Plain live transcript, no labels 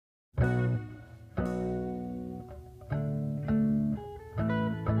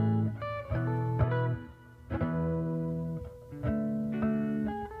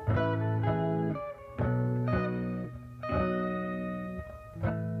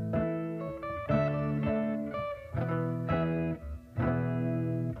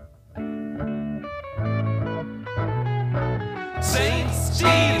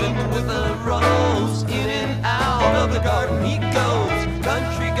Stephen with a rose, in and out of the garden he goes.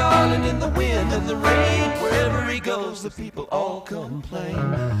 Country garland in the wind and the rain, wherever he goes the people all complain.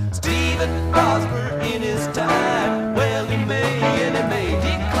 Stephen prospered in his time, well he may and he may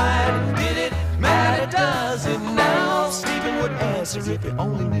decline. Did it matter, does it now? Stephen would answer if he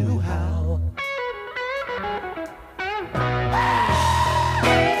only knew how.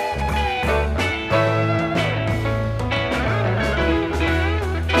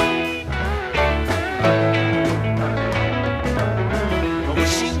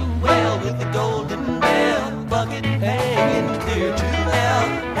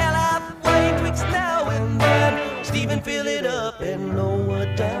 Stephen fill it up and lower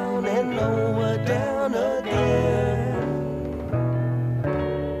down and lower down again.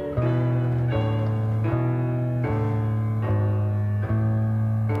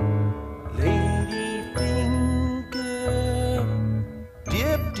 Ladyfinger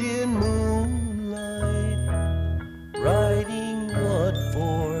dipped in moonlight, writing what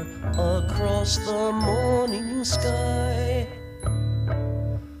for across the morning sky.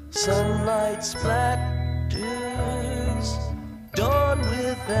 Sunlight splat dawn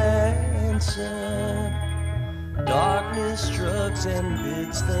with answer. Darkness shrugs and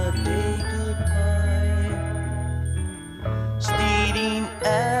bids the day goodbye. Speeding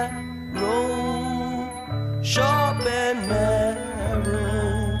arrow, sharp and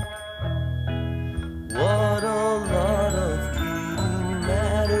narrow. What a lot of fleeting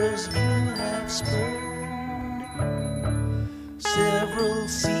matters you have spurned. Several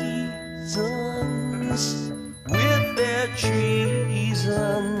seasons with their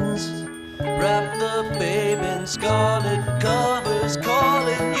treasons, wrap the babe in scarlet covers, call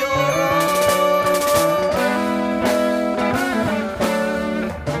it your own.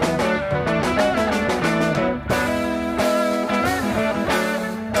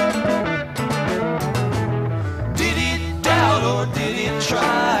 Did it doubt or did it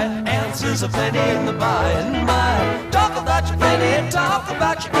try? Answers are plenty in the by and by. Talk about your plenty, talk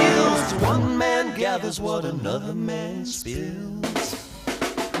about your ills. One man gathers what another man spills.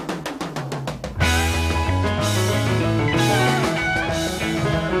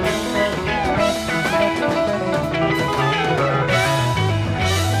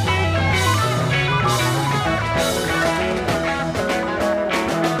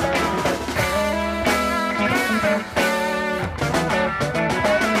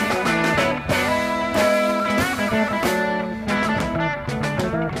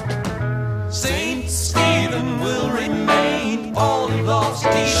 Saint Stephen will remain, all he lost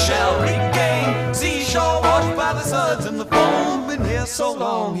he shall regain. Seashore washed by the suds and the foam, been here so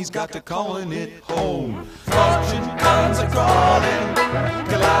long he's got to calling it home. Fortune comes a-crawling,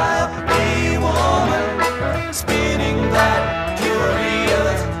 Goliath a woman, spinning that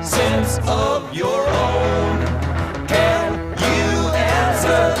curious sense of your own. Can you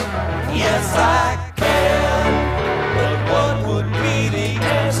answer? Yes, I can. But what would be the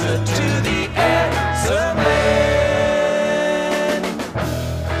answer to the answer man?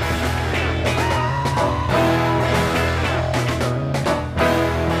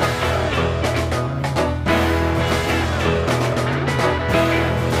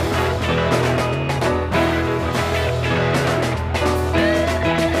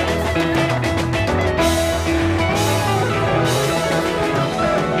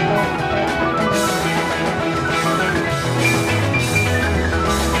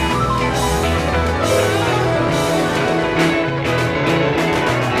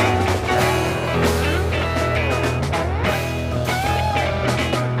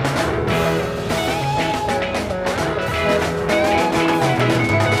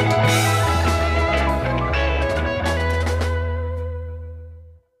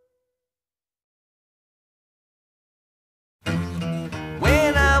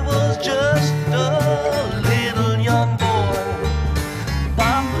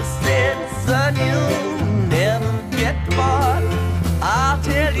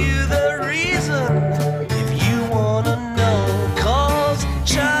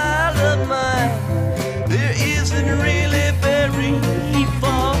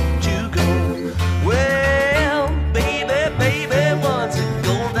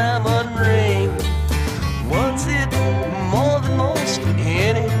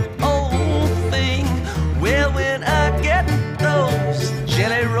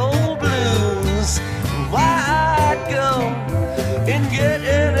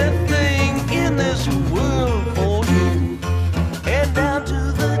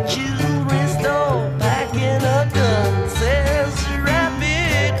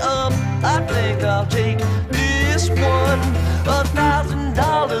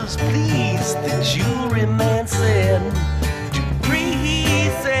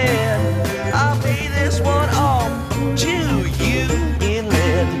 to you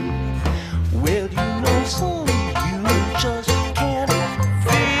inland. Well, you know, son, you just can't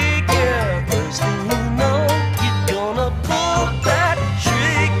figure. First thing you know, you're gonna pull that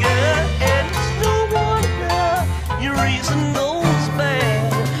trigger, and it's no wonder your reason goes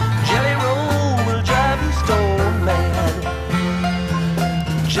bad. Jelly roll will drive you stone mad.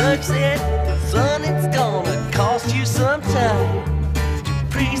 Judge said, son, it's gonna cost you some time.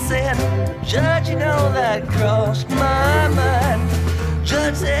 Priest said, Judge, you know that crossed my mind.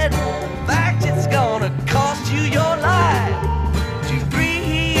 Judge said, in fact, it's gonna cost you your life.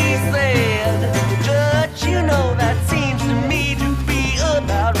 Priest said, Judge, you know that seems to me to be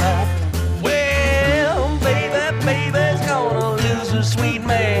about right. Well, baby's gonna lose her sweet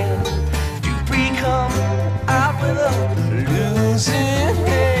man. Dupree come out with a losing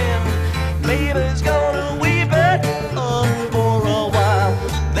hand. Baby's gonna weep it up for a while,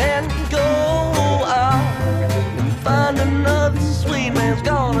 then go out and find another sweet man's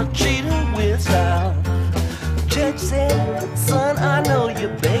gonna treat her with style. Judge said, son, I know your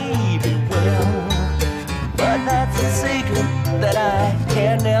baby well, but that's a secret that I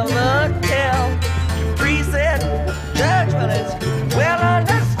can never tell. Dupree said, Judge, well, it's well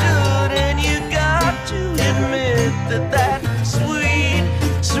understood, and you got to admit that that sweet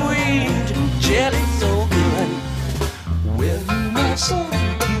jelly's so good. Well, you know, son,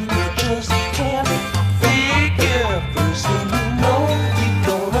 you just can't figure. First thing you know, you're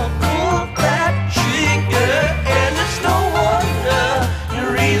gonna pull that trigger, and it's no wonder your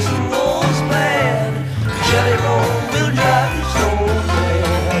reason goes bad. Jelly roll will drive you so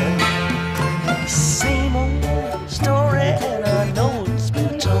mad. Same old story, and I know it's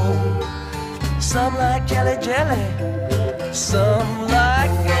been told. Some like jelly, some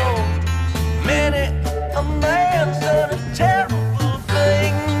like gold. Many a man's done a terrible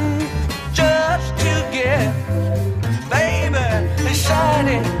thing just to get, baby, a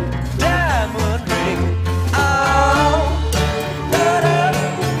shiny diamond ring. Oh, da da da da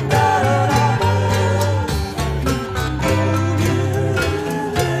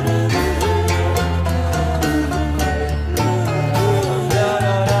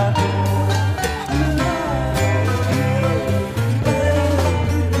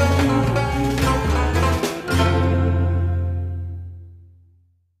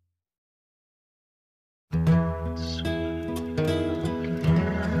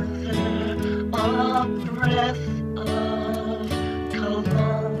breath of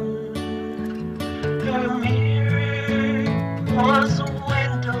cologne. Her mirror was a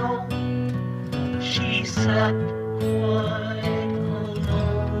window. She sat quite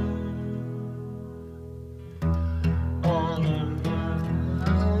alone. All around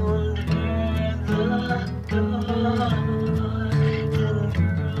her the garden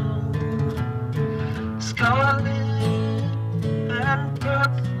grew, scarlet and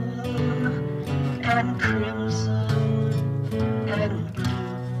purple and crimson and blue.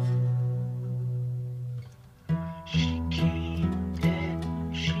 She came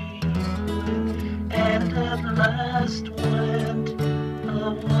and she went, and at last went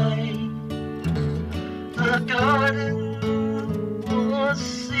away. The garden was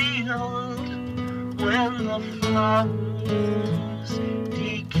sealed when the flowers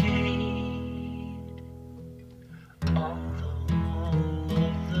decayed. On the wall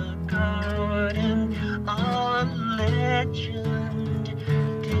of the garden a legend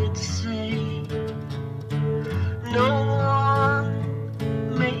did say, no one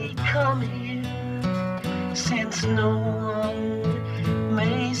may come here, since no one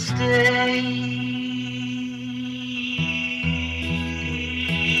may stay.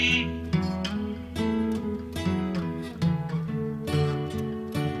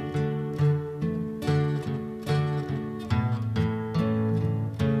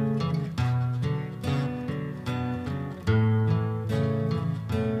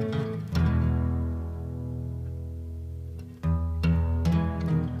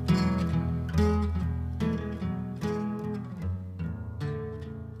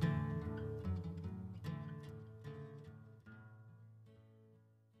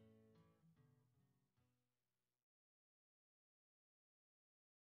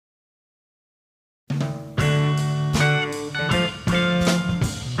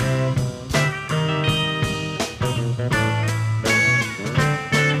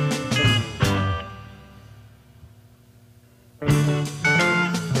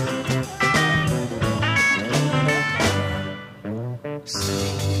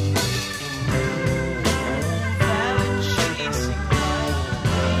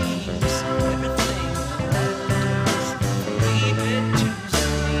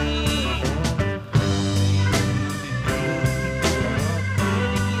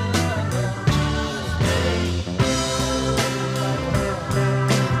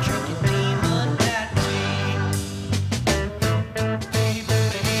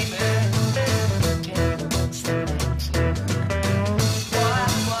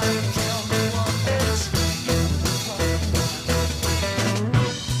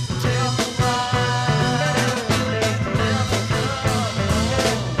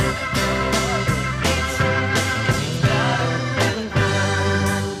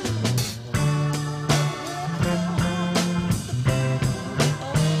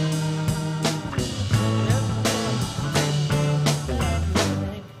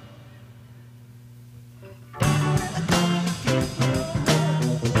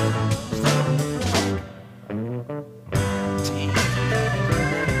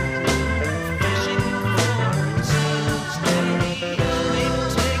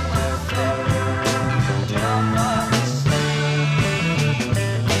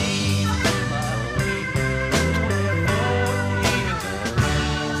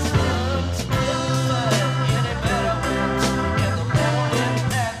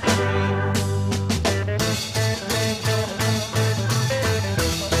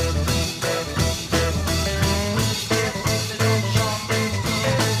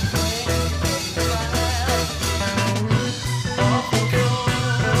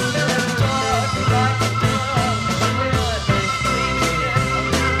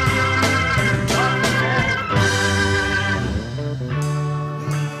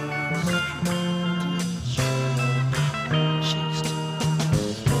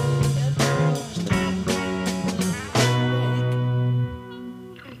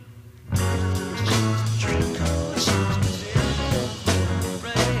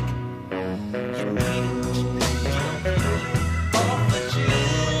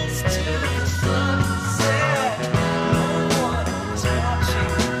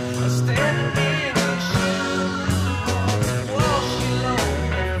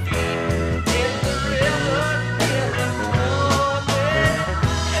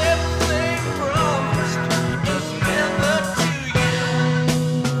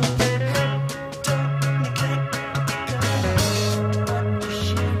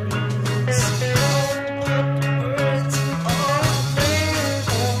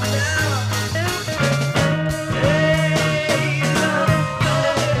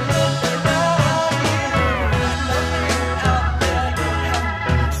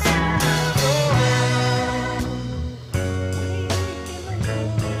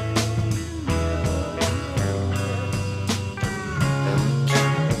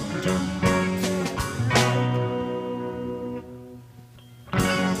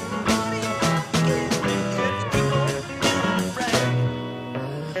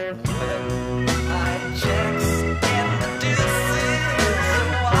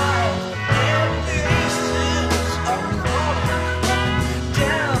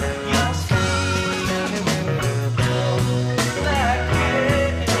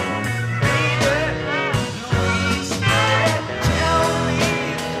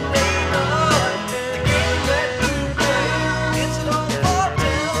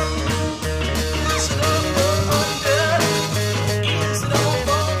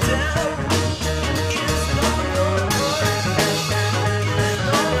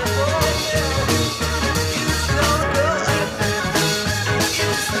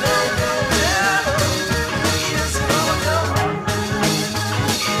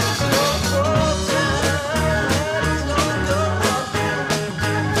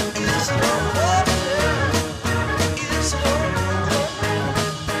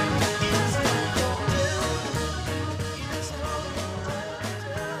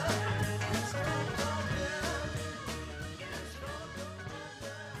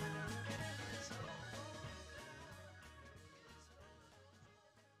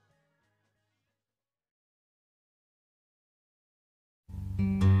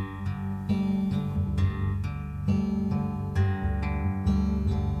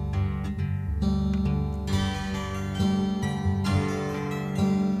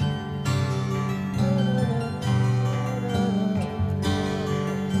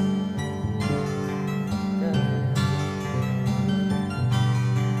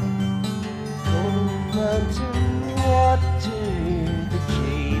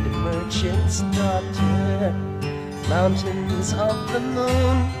 Daughter, mountains of the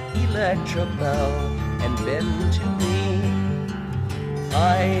moon, Electra bow and bend to me.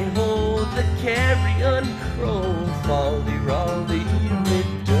 I hold the carrion crow, Faldy-Raldy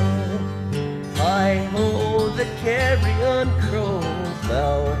Riddle. I hold the carrion crow,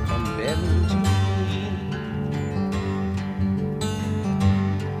 bow and bend to me.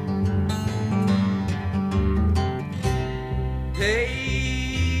 Hey,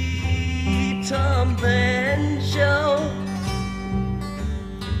 Tom Banjo,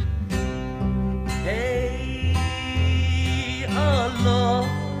 hey,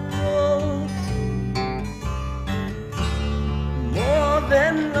 Laurel, more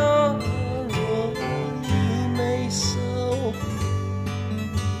than laurel you may sow,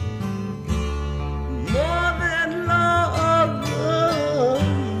 more than laurel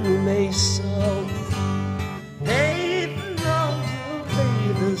you may sow. Hey, Laurel, hey,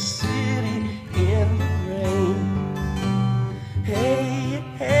 the city in the rain. Hey,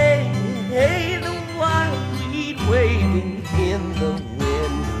 hey, hey, the wild weed waving in the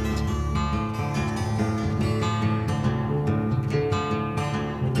wind.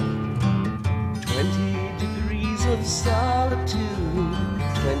 20 degrees of solitude,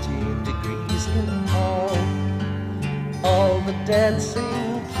 20 degrees in all the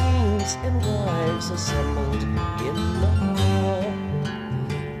dancing kings and wives assembled in the hall.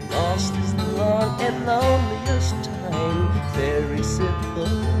 Lost is the long and loneliest time, very simple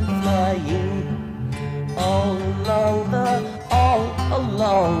flying all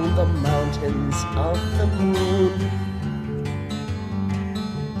along the mountains of the moon.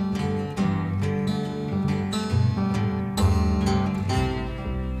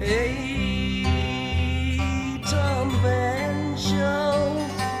 Hey, Tom Banjo,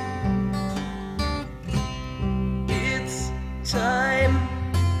 it's time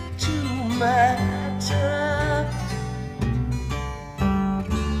to matter.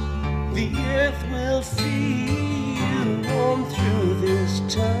 The earth will see you on through this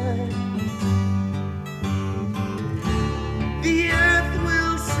time. The earth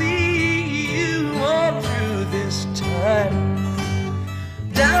will see you on through this time.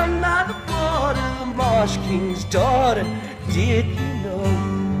 Down by the border, the Marsh King's daughter, did you know?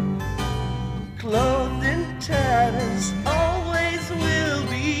 Clothed in tatters, always will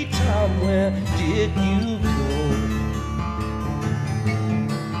be Tom, where did you go?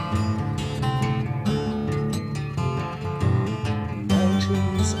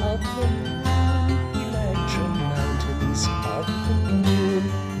 Mountains of the moon, Electra, mountains of the moon,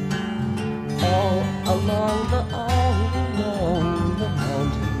 all along the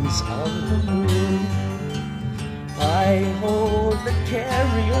mountains of the moon. I hold the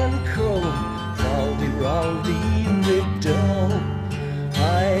carrion crow, Faldy-Raldy Riddle.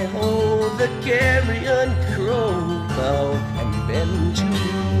 I hold the carrion crow, bow and bend to me.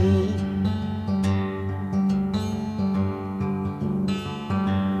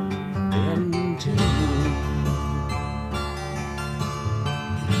 Bend to me.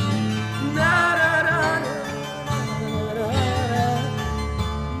 Na, na, na, na, na, na,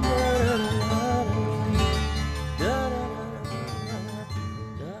 na.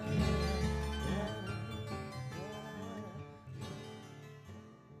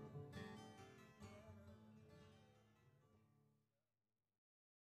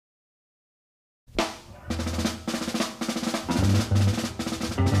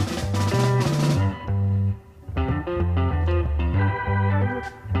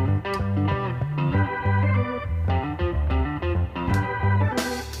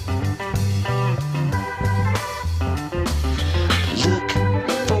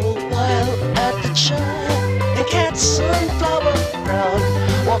 shine and catch sunflower brown,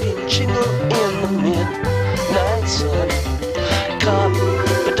 walking jingle in the midnight sun. Cotton,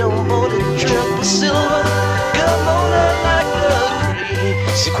 but don't board it, triple silver. Come on out like a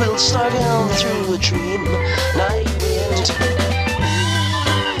greasy quilt starting through a dream night wind.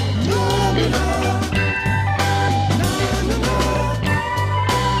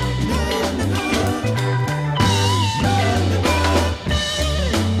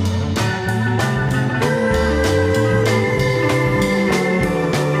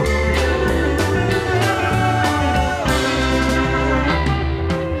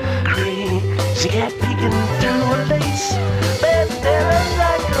 She got peeking through a lace, bandana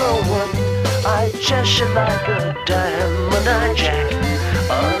like a one-eyed Cheshire like a diamond-eyed jack.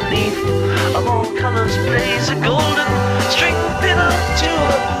 A leaf of all colors blaze a golden string pin up to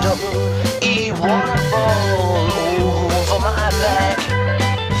a double E waterfall over my back.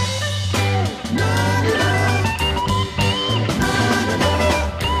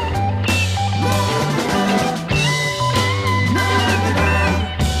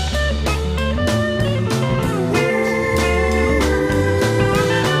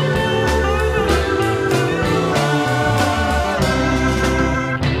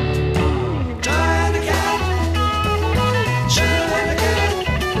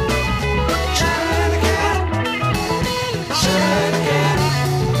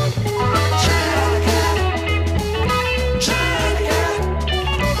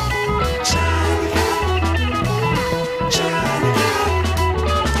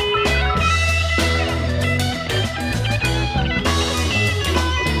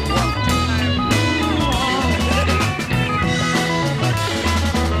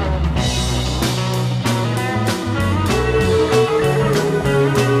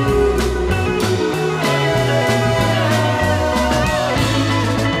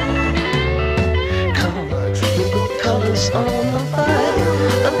 On the fire,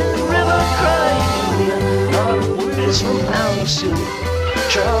 and the river crying, our words from house to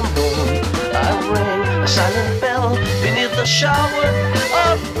trombone. I rang a silent bell beneath the shower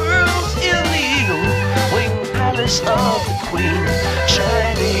of pearls illegal, winged palace of the queen,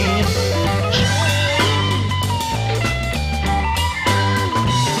 shining.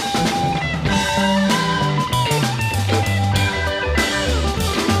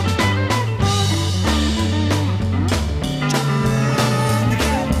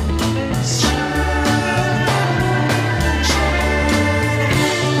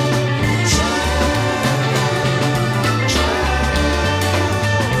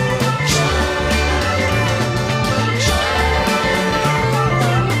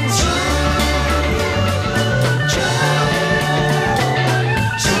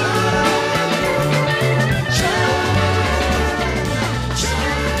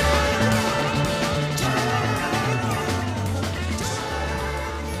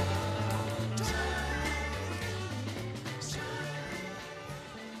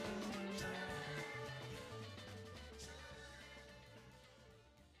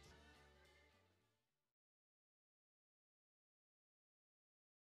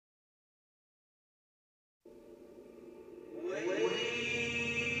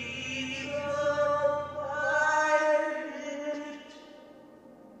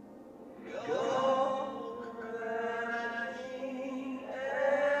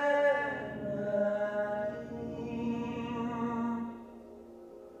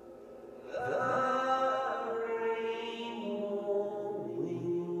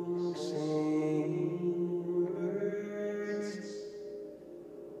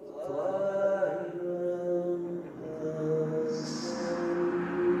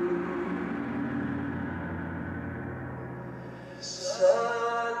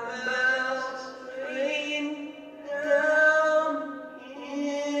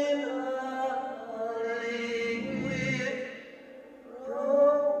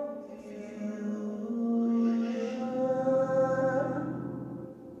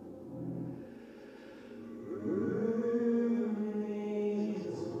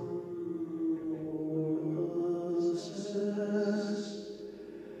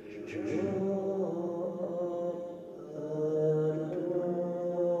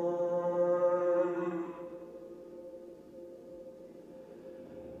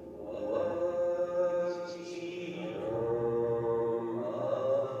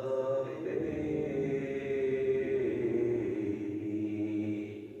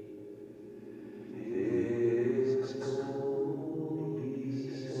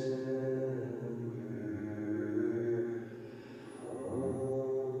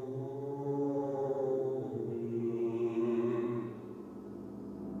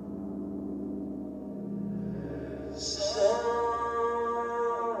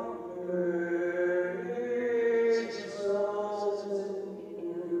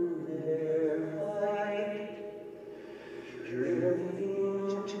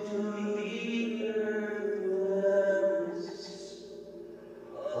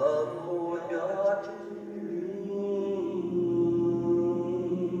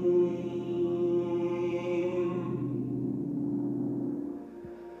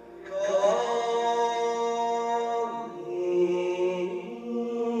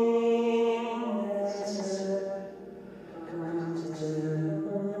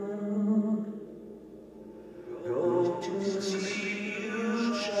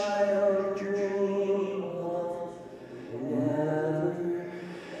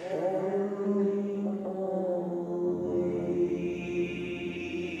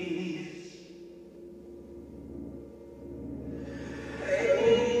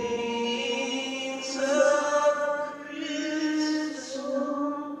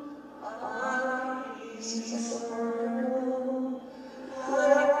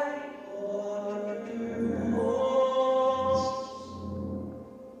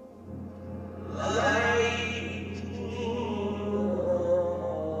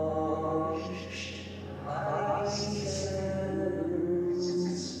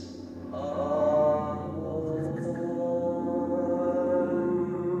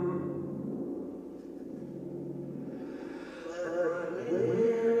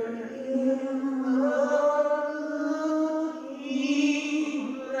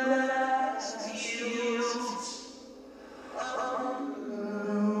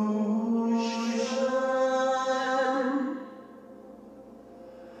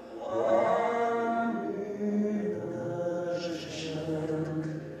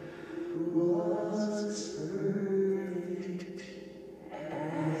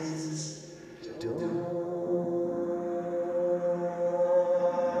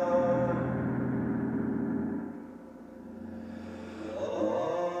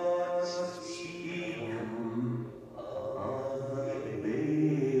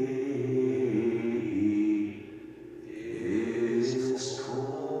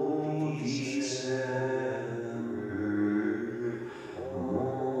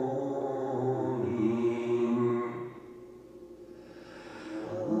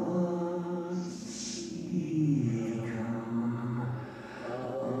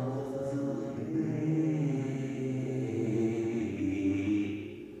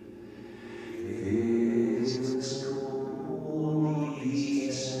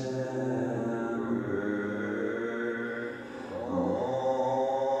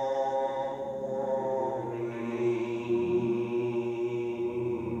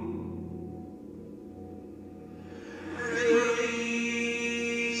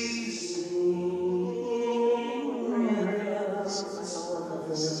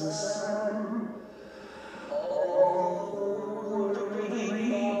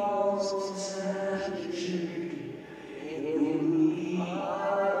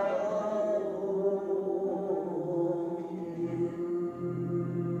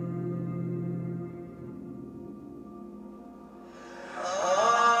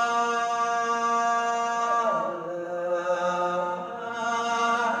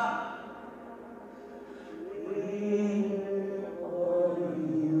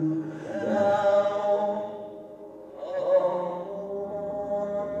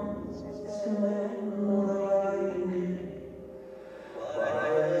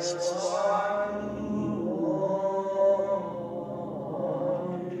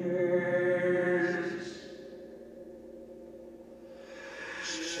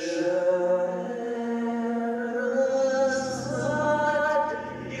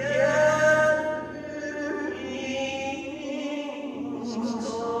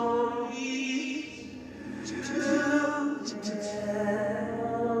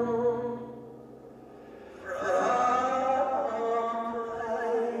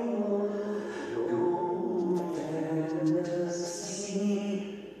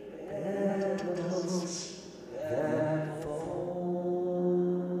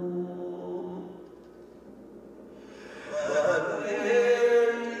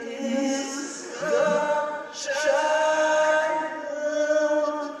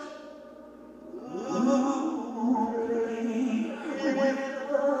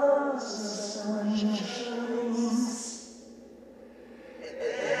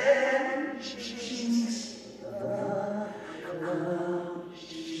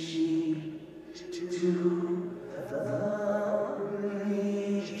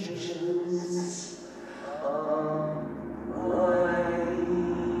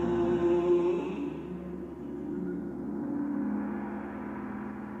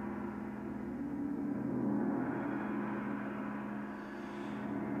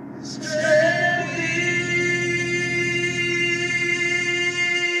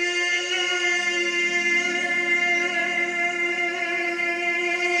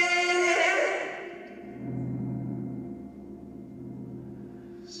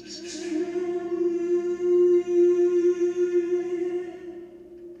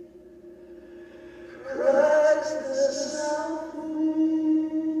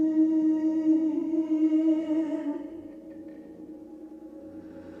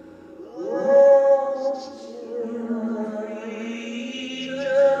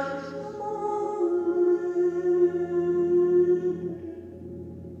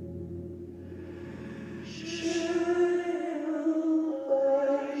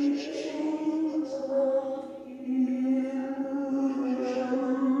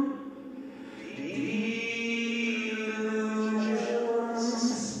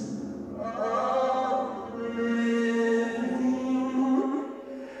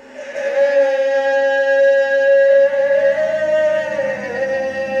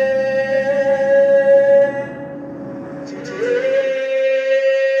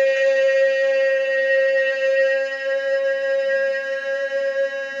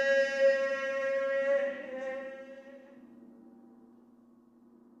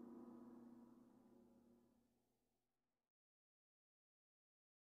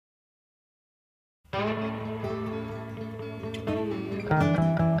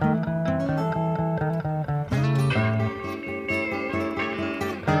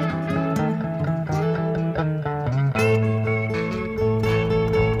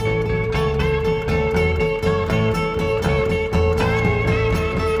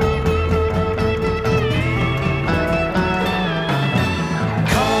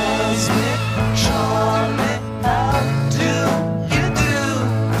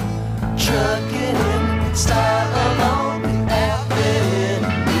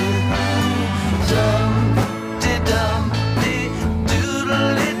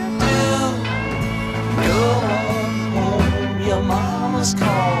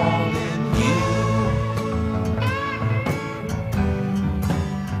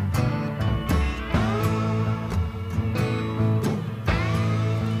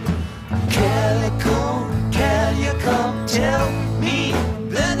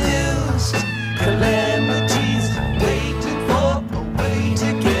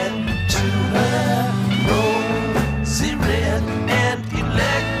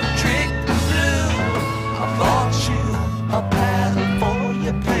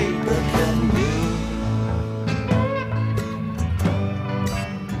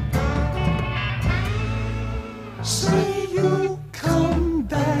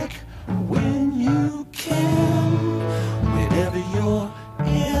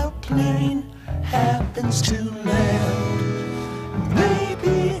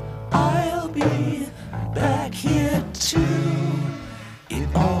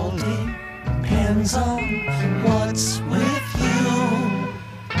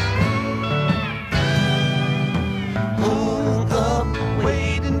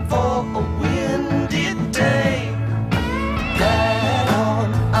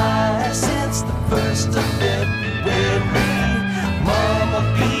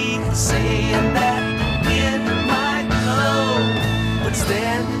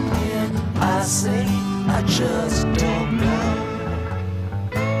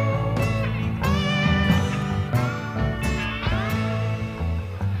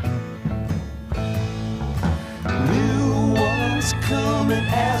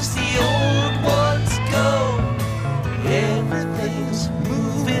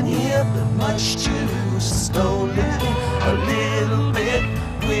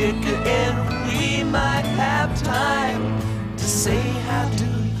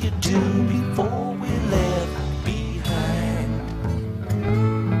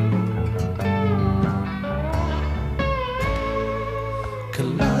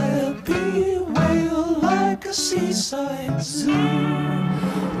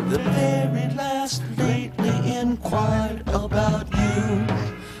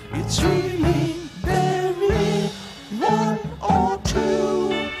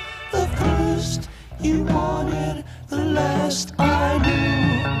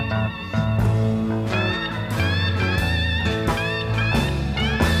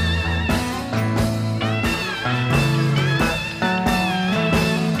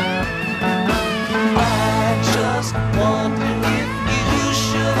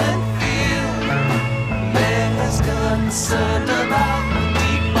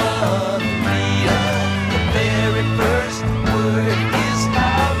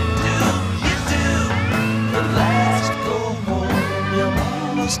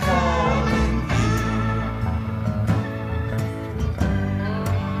 lover's call.